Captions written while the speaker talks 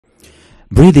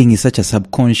Breathing is such a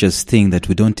subconscious thing that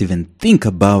we don't even think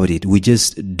about it. We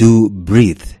just do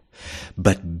breathe.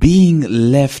 But being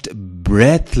left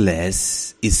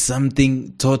breathless is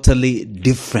something totally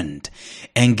different.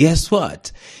 And guess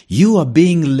what? You are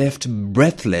being left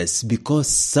breathless because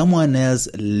someone else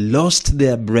lost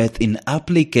their breath in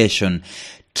application,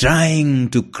 trying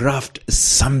to craft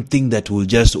something that will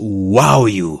just wow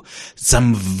you.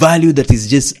 Some value that is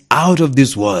just out of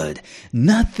this world.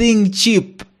 Nothing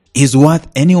cheap is worth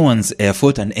anyone's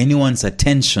effort and anyone's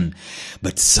attention,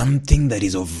 but something that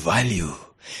is of value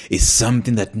is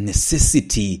something that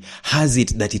necessity has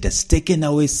it that it has taken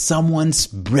away someone's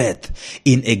breath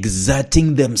in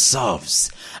exerting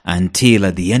themselves, until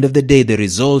at the end of the day the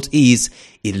result is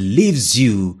it leaves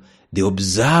you, the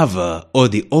observer or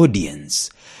the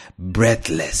audience,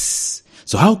 breathless.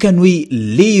 So how can we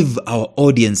leave our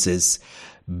audiences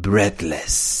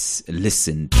breathless?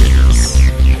 Listen to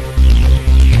this.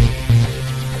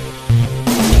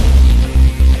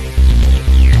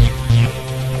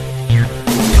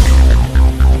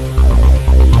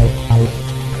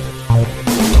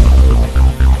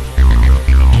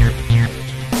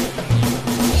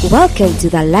 Welcome to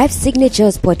the Life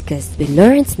Signatures podcast with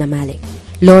Lawrence Namale.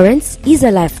 Lawrence is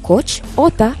a life coach,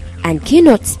 author, and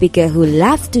keynote speaker who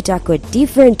loves to tackle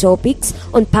different topics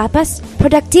on purpose,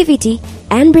 productivity,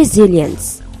 and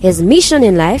resilience. His mission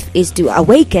in life is to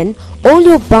awaken all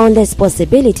your boundless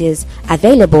possibilities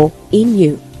available in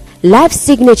you. Life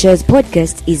Signatures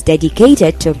podcast is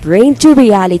dedicated to bring to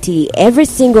reality every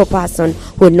single person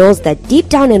who knows that deep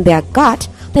down in their gut,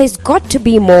 there's got to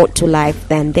be more to life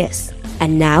than this.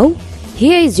 And now,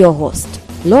 here is your host,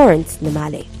 Lawrence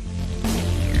Namale.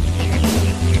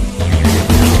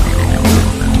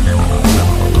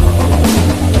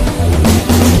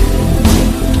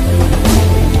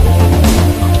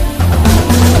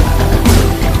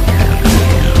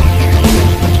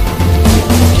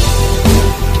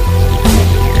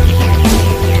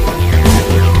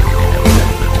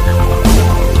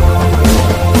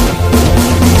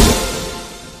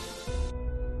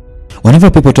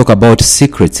 Whenever people talk about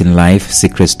secrets in life,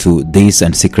 secrets to this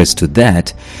and secrets to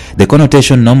that, the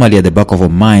connotation normally at the back of our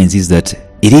minds is that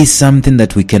it is something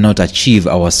that we cannot achieve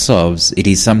ourselves. It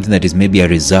is something that is maybe a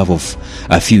reserve of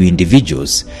a few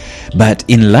individuals. But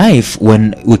in life,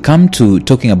 when we come to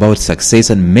talking about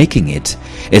success and making it,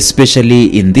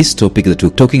 especially in this topic that we're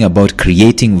talking about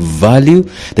creating value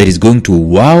that is going to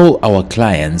wow our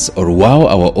clients or wow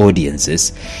our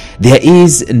audiences, there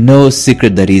is no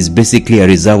secret that is basically a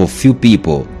reserve of few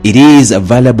people. It is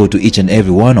available to each and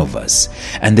every one of us.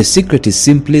 And the secret is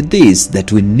simply this,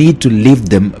 that we need to leave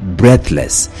them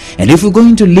breathless. And if we're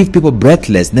going to leave people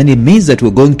breathless, then it means that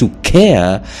we're going to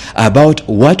care about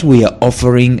what we are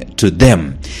offering to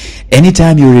them.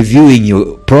 Anytime you're reviewing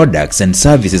your products and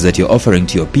services that you're offering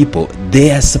to your people,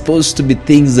 they are supposed to be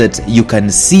things that you can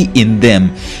see in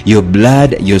them. Your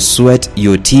blood, your sweat,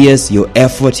 your tears, your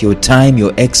effort, your time,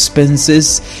 your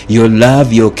expenses, your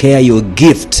love, your care, your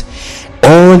gift,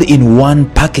 all in one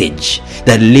package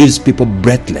that leaves people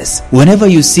breathless. Whenever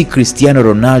you see Cristiano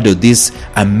Ronaldo, this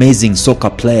amazing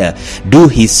soccer player, do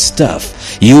his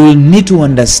stuff, you will need to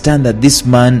understand that this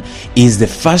man is the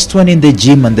first one in the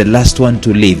gym and the last one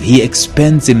to leave. He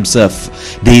expends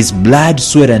himself. There is blood,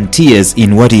 sweat, and tears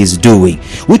in what he is doing.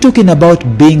 We're talking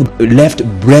about being left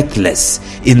breathless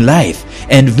in life.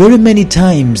 And very many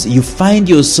times you find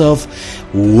yourself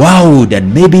wowed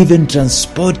and maybe even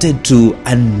transported to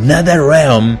another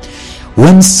realm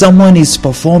when someone is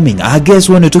performing. I guess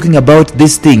when you're talking about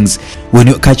these things, when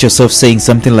you catch yourself saying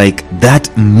something like,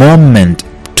 that moment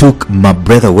took my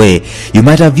breath away, you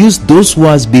might have used those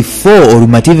words before, or you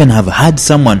might even have had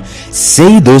someone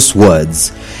say those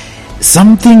words.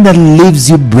 Something that leaves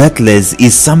you breathless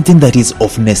is something that is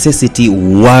of necessity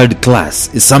world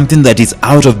class. It's something that is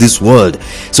out of this world.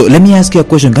 So let me ask you a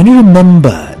question. Can you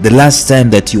remember the last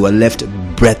time that you were left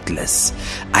breathless?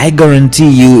 I guarantee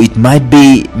you it might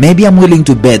be, maybe I'm willing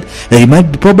to bet that it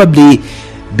might probably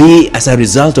be as a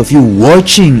result of you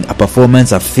watching a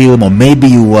performance, a film, or maybe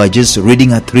you were just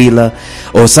reading a thriller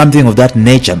or something of that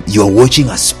nature. You're watching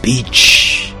a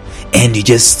speech and you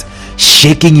just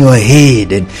shaking your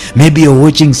head, and maybe you're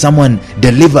watching someone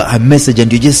deliver a message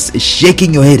and you're just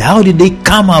shaking your head. How did they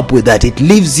come up with that? It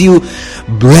leaves you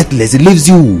breathless. It leaves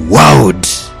you wowed.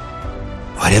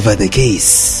 Whatever the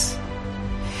case,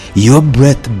 your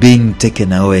breath being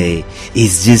taken away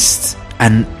is just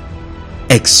an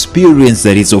experience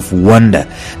that is of wonder,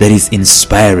 that is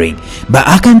inspiring. But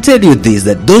I can tell you this,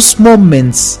 that those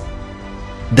moments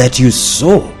that you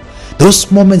saw,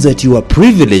 those moments that you are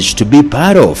privileged to be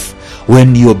part of,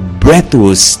 when your breath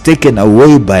was taken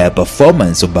away by a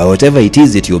performance or by whatever it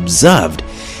is that you observed,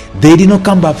 they did not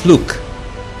come by fluke.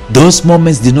 Those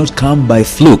moments did not come by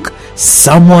fluke.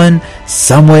 Someone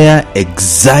somewhere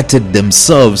exerted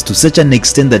themselves to such an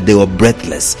extent that they were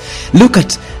breathless. Look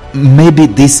at maybe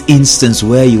this instance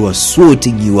where you are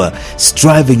sweating, you are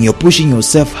striving, you're pushing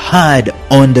yourself hard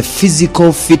on the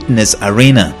physical fitness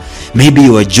arena. Maybe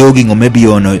you are jogging, or maybe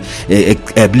you're on a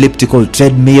elliptical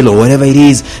treadmill or whatever it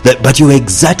is, but you are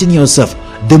exerting yourself.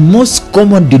 The most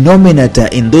common denominator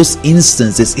in those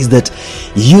instances is that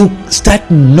you start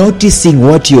noticing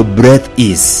what your breath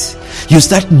is. You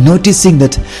start noticing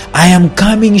that I am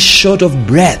coming short of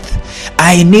breath.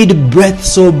 I need breath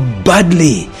so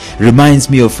badly. Reminds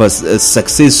me of a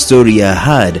success story I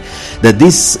heard, that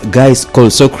this guy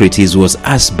called Socrates was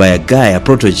asked by a guy, a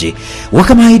protege, what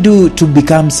can I do to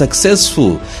become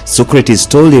successful? Socrates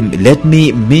told him, let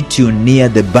me meet you near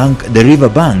the river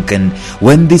bank. And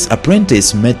when this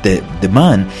apprentice met the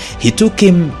man, he took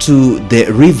him to the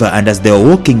river, and as they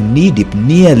were walking knee deep,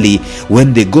 nearly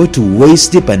when they go to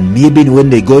waist deep, and maybe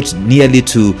when they got nearly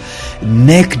to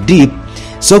neck deep,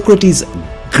 Socrates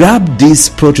grabbed this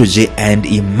protege and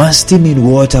immersed him in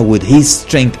water with his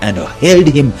strength and held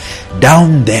him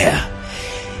down there.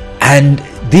 And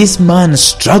this man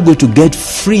struggled to get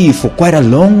free for quite a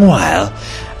long while,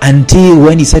 until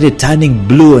when he started turning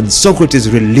blue and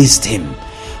Socrates released him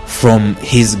from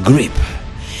his grip.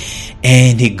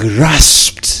 And he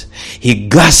gasped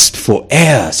for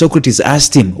air. Socrates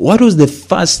asked him, what was the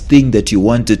first thing that you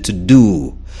wanted to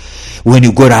do when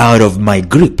you got out of my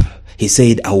grip? He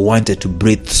said, I wanted to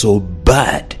breathe so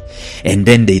bad. And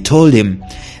then they told him,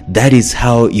 that is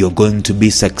how you're going to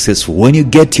be successful. When you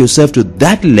get yourself to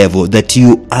that level that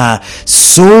you are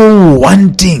so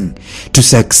wanting to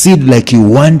succeed like you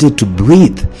wanted to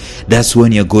breathe, that's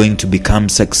when you're going to become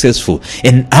successful.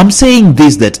 And I'm saying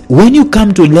this, that when you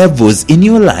come to levels in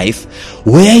your life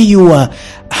where you are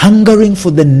hungering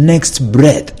for the next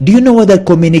breath, do you know what that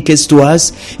communicates to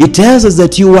us? It tells us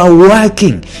that you are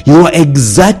working, you are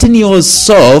exerting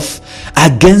yourself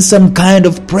against some kind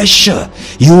of pressure.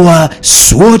 You are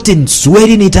sweating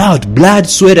it out, blood,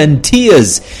 sweat and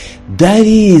tears. That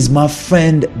is, my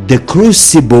friend, the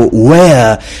crucible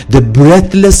where the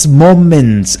breathless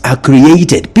moments are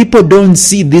created. People don't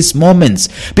see these moments.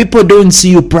 People don't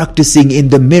see you practicing in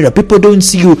the mirror. People don't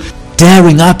see you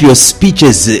tearing up your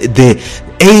speeches the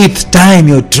 8th time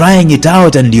you're trying it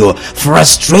out and you're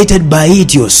frustrated by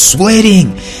it, you're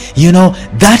sweating.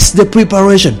 That's the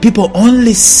preparation. People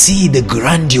only see the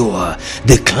grandeur,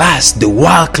 the class, the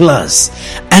world class.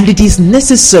 And it is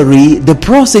necessary, the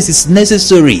process is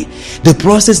necessary. The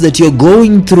process that you're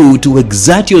going through to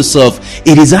exert yourself,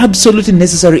 it is absolutely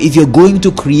necessary if you're going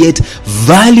to create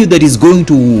value that is going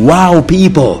to wow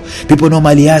people. People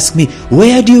normally ask me,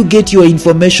 where do you get your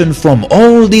information from?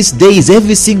 All these days,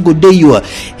 every single day you are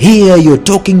here, you're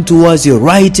talking to us, you're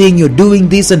writing, you're doing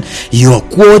this, and you're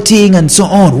quoting and so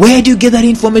on. Where do you get that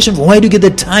information from? Where do you get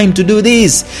the time to do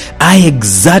this? I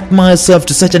exert myself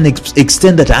to such an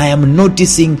extent that I am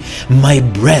noticing my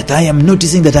breath. I am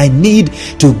noticing that I need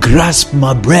to grasp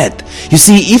my breath. You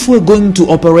see, if we're going to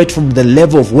operate from the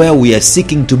level of where we are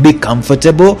seeking to be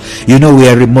comfortable, we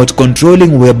are remote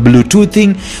controlling, we're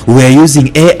Bluetoothing, we're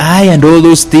using AI and all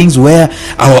those things where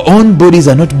our own bodies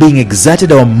are not being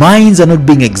exerted, our minds are not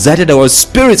being exerted, our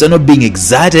spirits are not being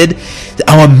exerted,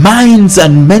 our minds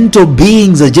and mental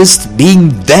beings are just being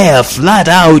there flat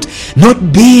out,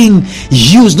 not being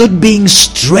used, not being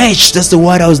stretched. That's the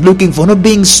word I was looking for. Not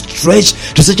being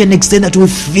stretched to such an extent that we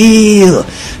feel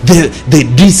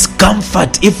the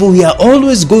discomfort. If we are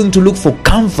always going to look for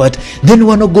comfort, then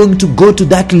we're not going to go to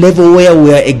that level where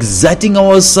we are exerting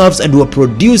ourselves and we're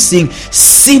producing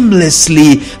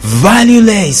seamlessly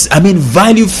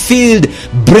value-filled,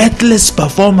 breathless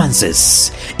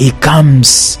performances. It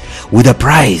comes with a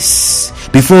price.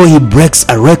 Before he breaks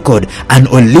a record, an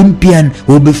Olympian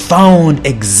will be found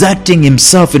exerting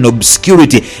himself in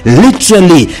obscurity,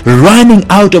 literally running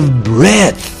out of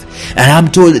breath. And I'm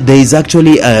told there is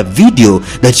actually a video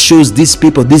that shows these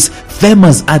people, these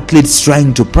famous athletes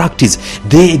trying to practice.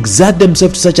 They exert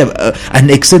themselves to such an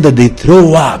extent that they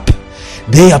throw up.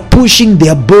 They are pushing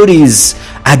their bodies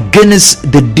against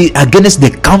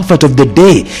the comfort of the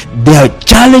day. They are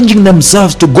challenging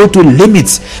themselves to go to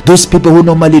limits. Those people who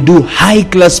normally do high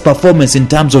class performance in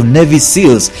terms of Navy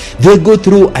SEALs, they go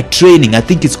through a training. I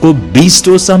think it's called Beast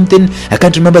or something. I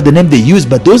can't remember the name they use,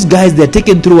 but those guys, they're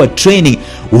taken through a training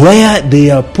where they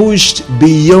are pushed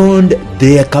beyond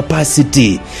their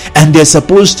capacity, and they're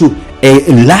supposed to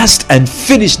last and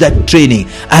finish that training.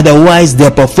 Otherwise their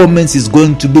performance is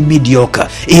going to be mediocre.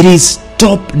 It is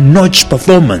top-notch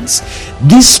performance.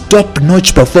 This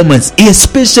top-notch performance,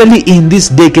 especially in this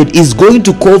decade, is going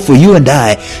to call for you and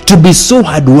I to be so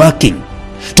hardworking,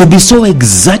 to be so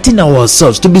exerting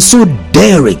ourselves, to be so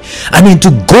daring.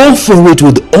 To go for it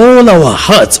with all our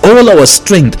hearts, all our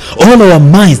strength, all our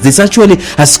minds. There's actually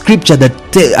a scripture that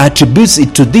attributes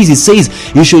it to this. It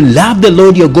says, you should love the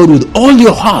Lord your God with all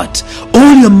your heart,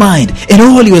 all your mind, and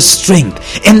all your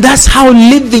strength. And that's how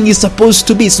living is supposed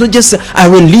to be. It's not just a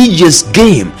religious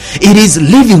game. It is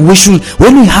living. We should,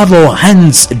 when we have our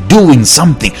hands doing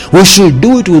something, we should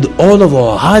do it with all of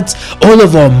our hearts, all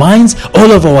of our minds,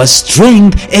 all of our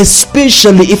strength,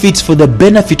 especially if it's for the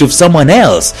benefit of someone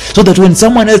else, so that when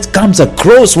someone else comes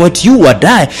across what you and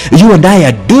I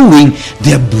are doing,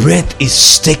 their breath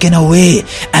is taken away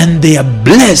and they are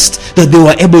blessed that they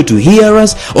were able to hear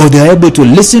us, or they were able to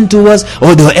listen to us,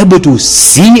 or they were able to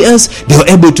see us, they were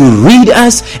able to read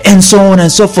us, and so on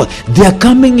and so forth. They are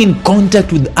coming in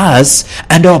contact with us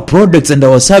and our products and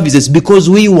our services because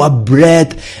we were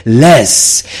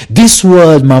breathless. This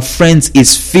world, my friends,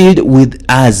 is filled with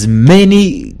as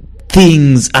many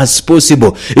things as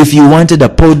possible. If you wanted a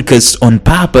podcast on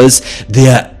purpose,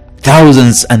 there are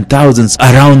thousands and thousands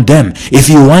around them. If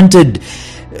you wanted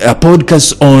a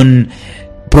podcast on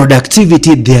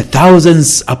productivity, there are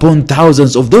thousands upon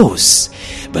thousands of those.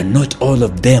 But not all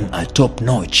of them are top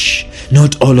notch.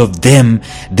 Not all of them,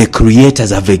 the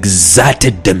creators have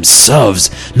exerted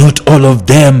themselves. Not all of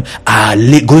them are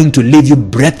going to leave you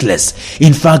breathless.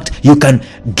 In fact, you can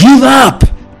give up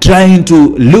trying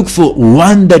to look for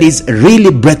one that is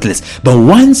really breathless. But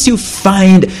once you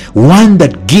find one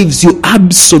that gives you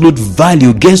absolute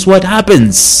value, guess what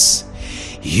happens?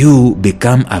 You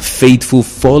become a faithful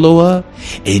follower,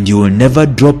 and you will never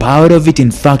drop out of it. In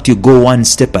fact, you go one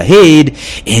step ahead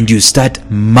and you start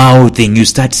mouthing, you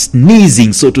start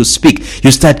sneezing, so to speak. You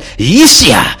start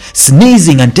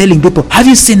sneezing and telling people, have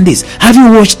you seen this? Have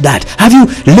you watched that? Have you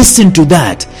listened to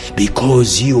that?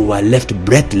 Because you are left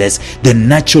breathless. The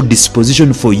natural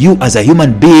disposition for you as a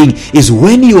human being is,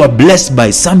 when you are blessed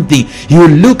by something, you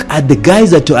look at the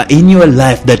guys that are in your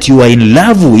life, that you are in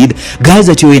love with, guys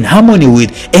that you're in harmony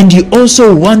with, and you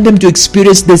also want them to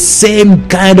experience the same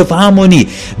kind of harmony.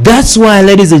 That's why,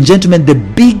 ladies and gentlemen, the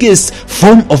biggest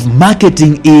form of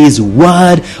marketing is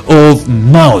word of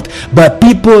mouth. But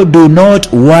people do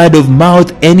not word of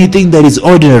mouth anything that is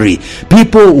ordinary.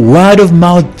 People word of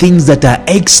mouth things that are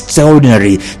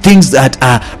extraordinary, things that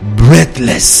are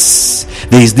breathless.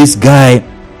 There is this guy,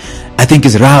 I think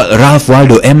it's Ralph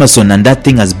Waldo Emerson, and that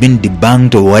thing has been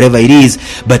debunked or whatever it is,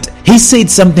 but he said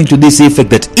something to this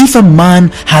effect, that if a man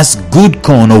has good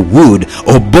corn or wood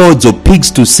or boards or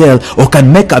pigs to sell, or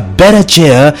can make a better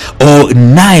chair or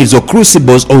knives or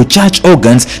crucibles or church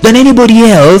organs than anybody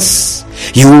else,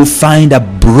 you will find a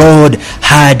broad,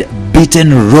 hard,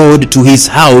 beaten road to his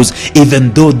house,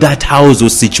 even though that house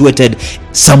was situated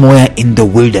somewhere in the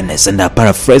wilderness. And I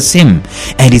paraphrase him,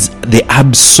 and it's the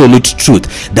absolute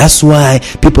truth. That's why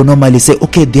people normally say,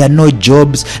 okay, there are no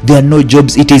jobs.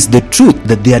 It is the truth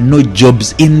that there are no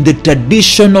jobs in the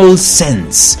traditional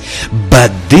sense,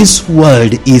 but this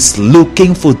world is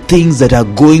looking for things that are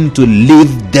going to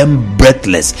leave them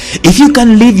breathless. If you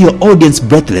can leave your audience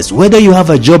breathless, whether you have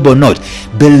a job or not,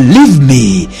 believe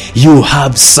me, you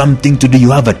have something to do.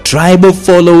 You have a tribe of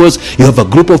followers, you have a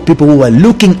group of people who are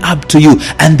looking up to you,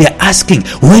 and they're asking,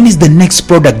 when is the next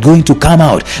product going to come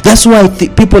out? That's why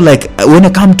people, like, when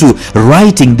I come to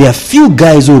writing, there are few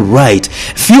guys who write,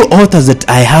 few authors that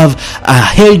I have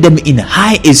held them in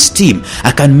high esteem.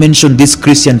 I can mention this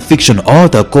Christian fiction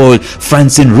author called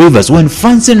Francine Rivers. When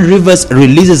Francine Rivers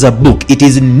releases a book, it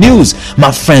is news,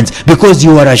 my friends, because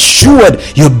you are assured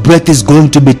your breath is going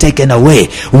to be taken away.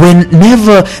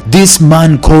 Whenever this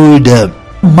man called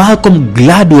Malcolm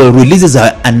Gladwell releases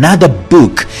another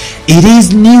book, it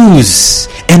is news,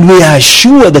 and we are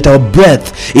sure that our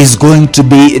breath is going to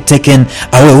be taken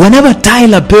away. Whenever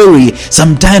Tyler Perry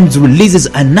sometimes releases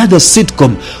another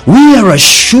sitcom, we are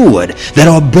assured that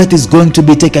our breath is going to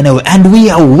be taken away, and we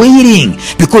are waiting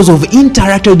because of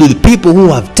interacting with people who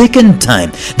have taken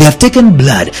time, they have taken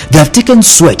blood, they have taken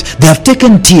sweat, they have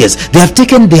taken tears, they have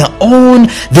taken their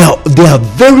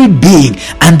very being,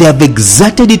 and they have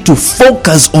exerted it to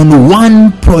focus on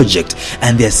one project,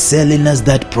 and they're selling us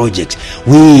that project.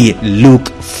 We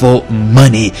look for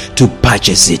money to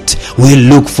purchase it. We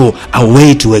look for a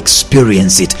way to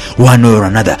experience it one way or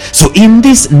another. So in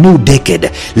this new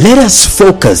decade, let us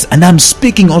focus, and I'm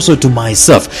speaking also to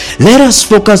myself, let us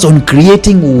focus on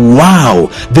creating wow,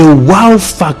 the wow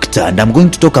factor. And I'm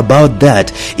going to talk about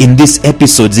that in these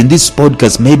episodes, in this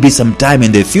podcast, maybe sometime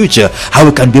in the future, how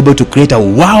we can be able to create a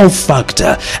wow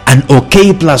factor, an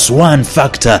okay plus one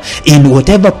factor in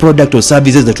whatever product or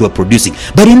services that we're producing.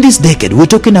 But in this decade, we're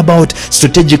talking about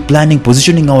strategic planning,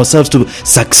 positioning ourselves to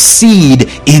succeed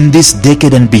in this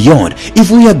decade and beyond.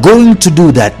 If we are going to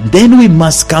do that, then we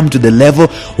must come to the level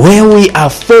where we are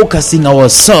focusing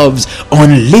ourselves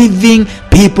on living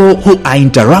people who are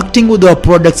interacting with our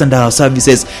products and our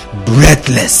services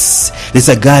breathless. There's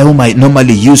a guy whom I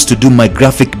normally used to do my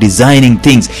graphic designing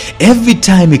things. Every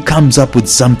time he comes up with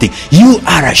something, you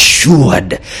are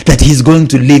assured that he's going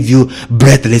to leave you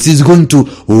breathless. He's going to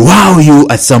wow you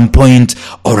at some point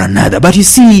or another. But you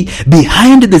see,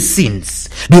 behind the scenes,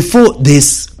 before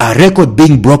this record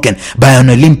being broken by an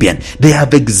Olympian, they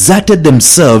have exerted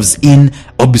themselves in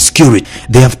obscurity.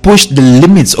 They have pushed the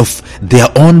limits of their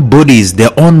own bodies,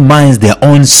 their own minds, their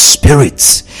own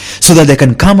spirits, so that they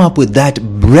can come up with that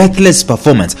breathless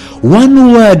performance.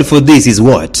 One word for this is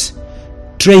what?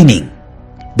 Training.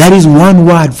 That is one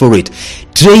word for it.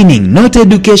 Training, not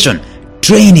education.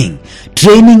 Training.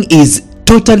 Training is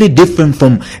totally different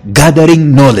from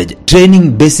gathering knowledge.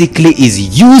 Training basically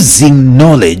is using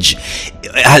knowledge,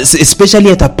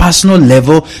 especially at a personal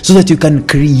level, so that you can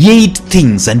create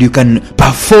things and you can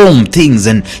perform things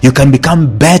and you can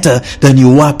become better than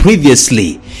you were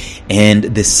previously. And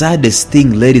the saddest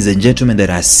thing, ladies and gentlemen, that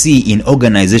I see in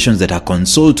organizations that I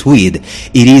consult with,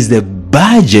 it is the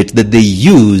budget that they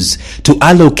use to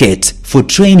allocate for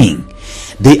training.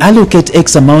 They allocate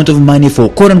X amount of money for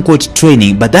quote-unquote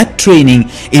training, but that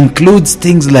training includes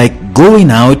things like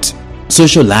going out,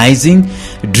 socializing,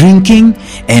 drinking,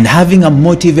 and having a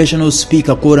motivational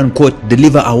speaker, quote-unquote,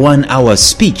 deliver a 1-hour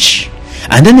speech.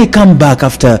 And then they come back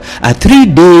after a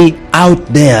 3-day out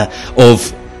there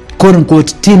of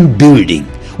quote-unquote team building.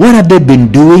 What have they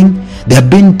been doing? They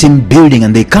have been team building,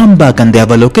 and they come back and they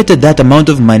have allocated that amount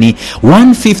of money.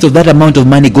 1/5 of that amount of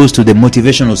money goes to the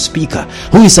motivational speaker,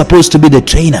 who is supposed to be the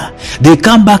trainer. They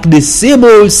come back the same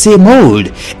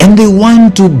old, and they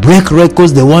want to break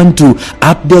records. They want to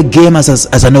up their game as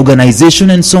an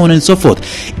organization, and so on and so forth.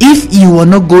 If you are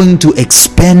not going to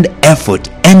expend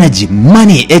effort, energy,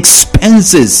 money,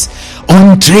 expenses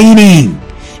on training,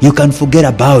 you can forget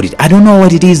about it. I don't know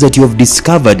what it is that you have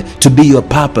discovered to be your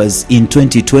purpose in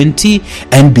 2020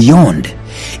 and beyond.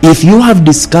 If you have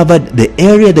discovered the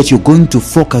area that you're going to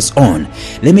focus on,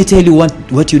 let me tell you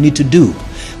what you need to do.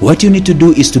 What you need to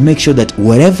do is to make sure that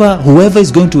whoever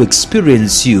is going to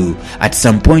experience you at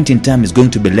some point in time is going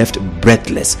to be left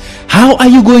breathless. How are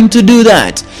you going to do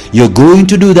that? You're going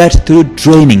to do that through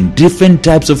training, different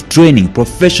types of training,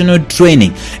 professional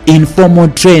training, informal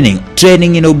training,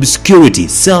 training in obscurity,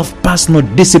 personal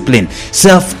discipline,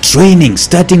 self-training,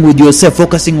 starting with yourself,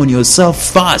 focusing on yourself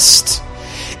first.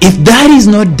 If that is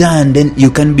not done, then you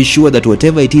can be sure that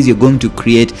whatever it is you're going to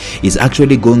create is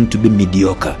actually going to be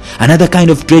mediocre. Another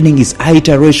kind of training is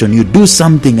iteration. You do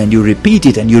something and you repeat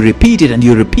it and you repeat it and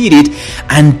you repeat it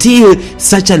until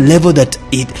such a level that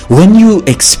when you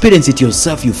experience it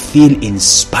yourself, you feel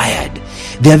inspired.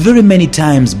 There are very many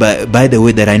times, by the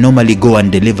way, that I normally go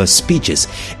and deliver speeches.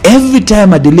 Every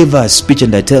time I deliver a speech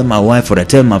and I tell my wife or I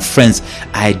tell my friends,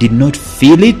 I did not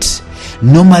feel it.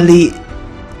 Normally,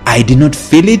 I did not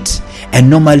feel it, and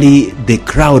normally the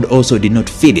crowd also did not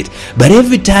feel it. But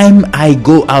every time I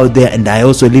go out there and I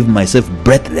also leave myself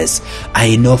breathless,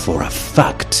 I know for a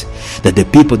fact that the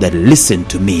people that listened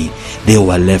to me, they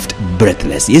were left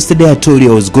breathless. Yesterday I told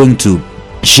you I was going to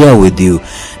share with you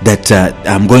that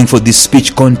I'm going for this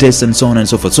speech contest and so on and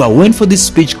so forth. So I went for this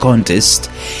speech contest,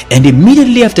 and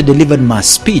immediately after delivering my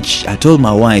speech, I told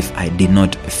my wife I did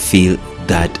not feel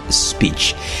that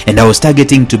speech, and I was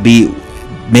targeting to be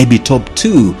maybe top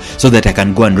 2 so that I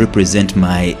can go and represent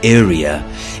my area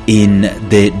in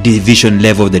the division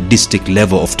level, the district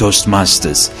level of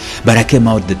Toastmasters. But I came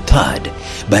out the 3rd.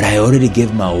 But I already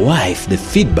gave my wife the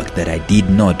feedback that I did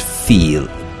not feel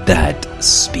that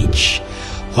speech.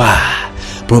 Wow.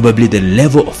 Probably the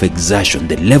level of exertion,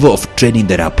 the level of training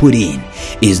that I put in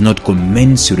is not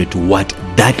commensurate to what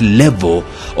that level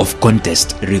of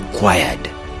contest required.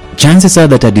 chances are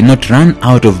that I did not run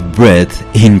out of breath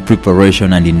in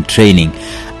preparation and in training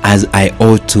as I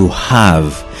ought to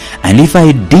have. And if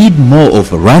I did more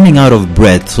of running out of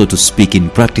breath, so to speak, in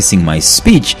practicing my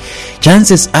speech,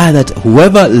 chances are that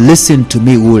whoever listened to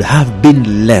me would have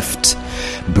been left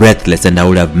breathless, and I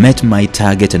would have met my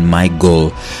target and my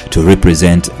goal to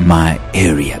represent my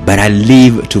area. But I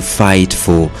live to fight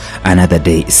for another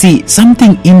day. See,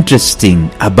 something interesting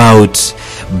about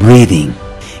breathing,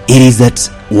 it is that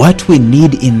what we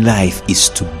need in life is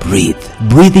to breathe.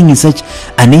 Breathing is such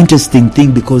an interesting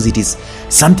thing because it is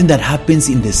something that happens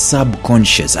in the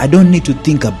subconscious. I don't need to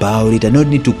think about it. I don't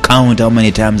need to count how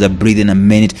many times I breathe in a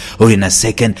minute or in a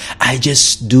second. I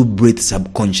just do breathe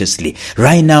subconsciously.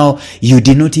 Right now, you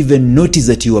did not even notice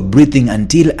that you are breathing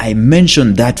until I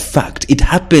mentioned that fact. It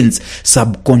happens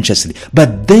subconsciously.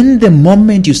 But then the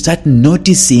moment you start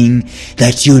noticing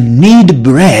that you need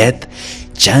breath,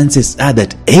 chances are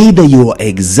that either you are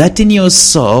exerting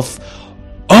yourself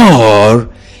or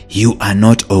you are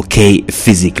not okay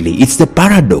physically. It's the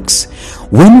paradox.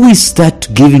 When we start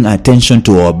giving attention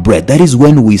to our breath, that is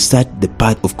when we start the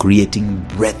path of creating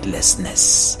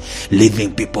breathlessness,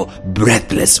 leaving people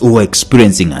breathless who are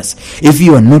experiencing us. If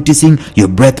you are noticing your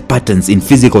breath patterns in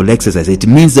physical exercise, it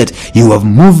means that you have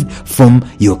moved from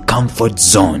your comfort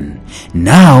zone.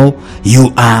 Now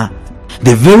you are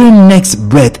the very next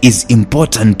breath is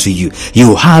important to you.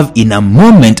 You have in a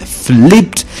moment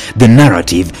flipped the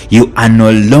narrative. You are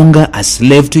no longer a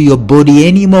slave to your body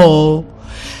anymore.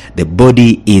 The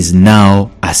body is now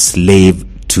a slave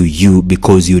to you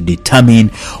because you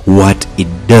determine what it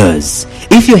does.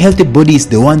 If your healthy body is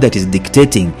the one that is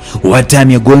dictating what time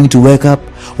you're going to wake up,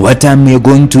 what time you're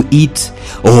going to eat,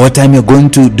 or what time you're going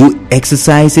to do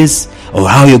exercises, or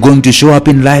how you're going to show up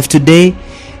in life today,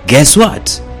 guess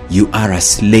what? You are a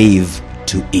slave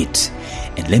to it.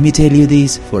 And let me tell you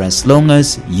this, for as long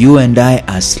as you and I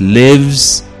are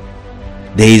slaves,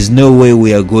 there is no way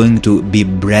we are going to be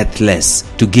breathless,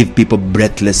 to give people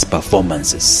breathless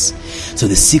performances. So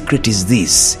the secret is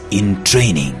this: in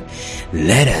training,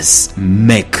 let us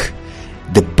make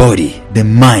the body, the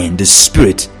mind, the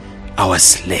spirit our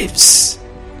slaves.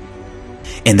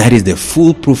 And that is the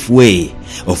foolproof way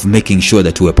of making sure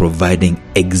that we are providing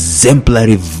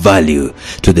exemplary value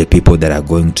to the people that are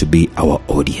going to be our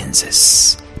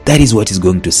audiences. That is what is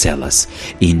going to sell us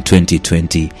in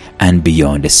 2020 and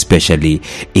beyond, especially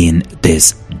in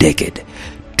this decade.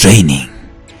 Training,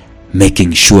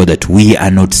 making sure that we are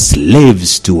not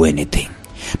slaves to anything,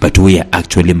 but we are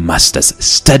actually masters,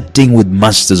 starting with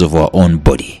masters of our own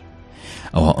body,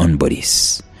 our own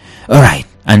bodies. All right,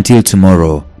 until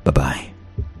tomorrow, bye-bye.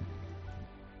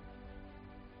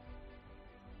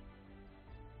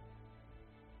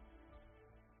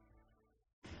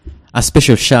 A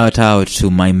special shout out to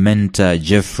my mentor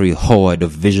Jeffrey Howard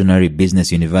of Visionary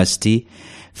Business University,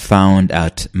 found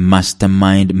at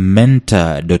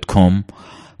mastermindmentor.com,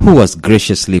 who has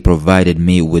graciously provided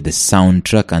me with the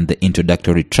soundtrack and the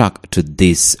introductory track to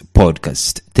this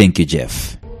podcast. Thank you,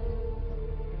 Jeff.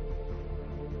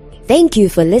 Thank you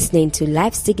for listening to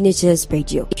Life Signatures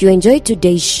Radio. If you enjoyed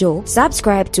today's show,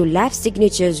 subscribe to Life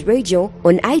Signatures Radio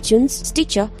on iTunes,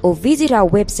 Stitcher, or visit our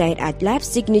website at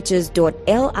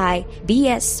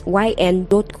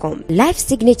lifesignatures.libsyn.com. Life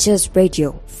Signatures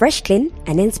Radio, fresh, clean,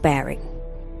 and inspiring.